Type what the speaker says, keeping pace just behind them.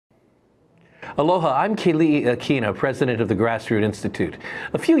Aloha, I'm Keli'i Akina, president of the Grassroots Institute.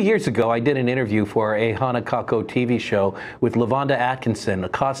 A few years ago, I did an interview for a Hanakako TV show with Lavonda Atkinson, a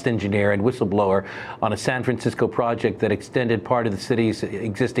cost engineer and whistleblower on a San Francisco project that extended part of the city's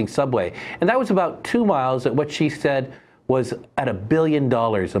existing subway. And that was about 2 miles at what she said was at $1 billion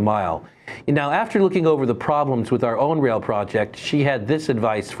a mile. Now, after looking over the problems with our own rail project, she had this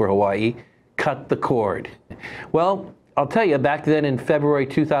advice for Hawaii: cut the cord. Well, I'll tell you, back then in February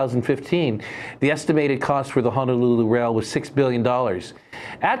 2015, the estimated cost for the Honolulu Rail was $6 billion.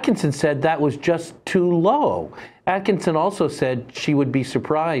 Atkinson said that was just too low. Atkinson also said she would be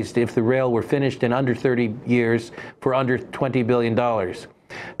surprised if the rail were finished in under 30 years for under $20 billion.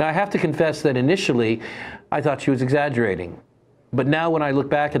 Now, I have to confess that initially, I thought she was exaggerating. But now when I look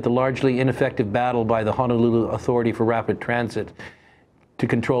back at the largely ineffective battle by the Honolulu Authority for Rapid Transit to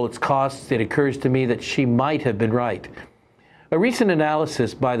control its costs, it occurs to me that she might have been right. A recent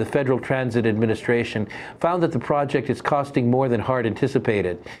analysis by the Federal Transit Administration found that the project is costing more than HART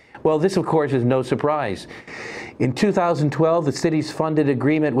anticipated. Well, this, of course, is no surprise. In 2012, the city's funded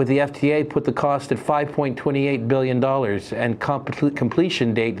agreement with the FTA put the cost at $5.28 billion, and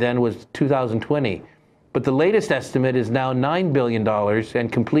completion date then was 2020. But the latest estimate is now $9 billion,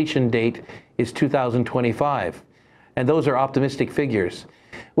 and completion date is 2025. And those are optimistic figures.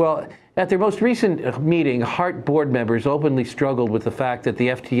 Well, at their most recent meeting, HART board members openly struggled with the fact that the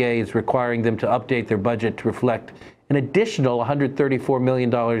FTA is requiring them to update their budget to reflect an additional $134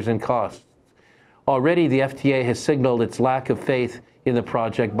 million in costs. Already, the FTA has signaled its lack of faith in the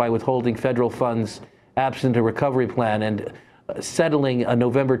project by withholding federal funds absent a recovery plan and setting a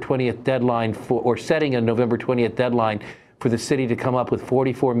November 20th deadline for the city to come up with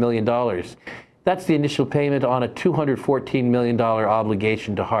 $44 million. That's the initial payment on a $214 million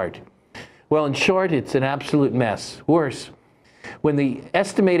obligation to HART. Well, in short, it's an absolute mess. Worse, when the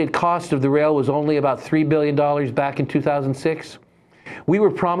estimated cost of the rail was only about $3 billion back in 2006, we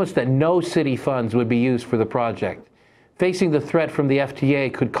were promised that no city funds would be used for the project. Facing the threat from the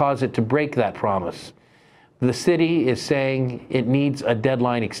FTA could cause it to break that promise. The city is saying it needs a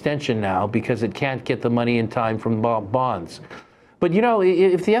deadline extension now because it can't get the money in time from bonds. But you know,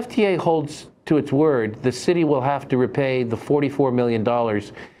 if the FTA holds to its word, the city will have to repay the $44 million,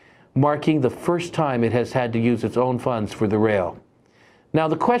 marking the first time it has had to use its own funds for the rail. Now,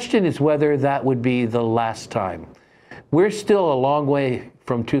 the question is whether that would be the last time. We're still a long way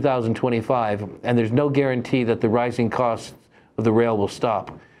from 2025, and there's no guarantee that the rising costs of the rail will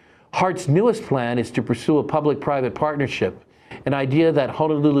stop. HART's newest plan is to pursue a public-private partnership, an idea that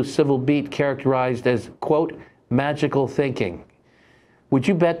Honolulu Civil Beat characterized as, quote, magical thinking. Would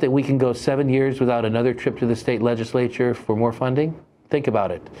you bet that we can go 7 years without another trip to the state legislature for more funding? Think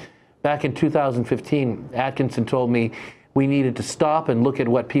about it. Back in 2015, Atkinson told me we needed to stop and look at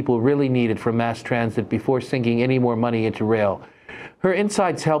what people really needed from mass transit before sinking any more money into rail. Her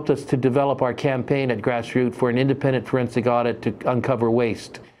insights helped us to develop our campaign at Grassroots for an independent forensic audit to uncover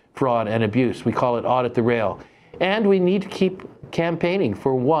waste, fraud, and abuse. We call it Audit the Rail. And we need to keep campaigning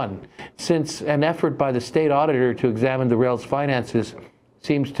for one, since an effort by the state auditor to examine the rail's finances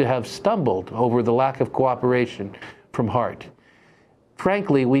seems to have stumbled over the lack of cooperation from HART.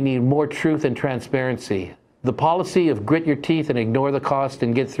 Frankly, we need more truth and transparency. The policy of grit your teeth and ignore the cost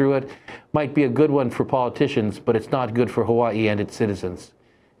and get through it might be a good one for politicians, but it's not good for Hawaii and its citizens.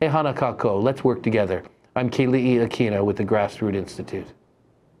 E hana kako, let's work together. I'm Keli'i Akina with the Grassroots Institute.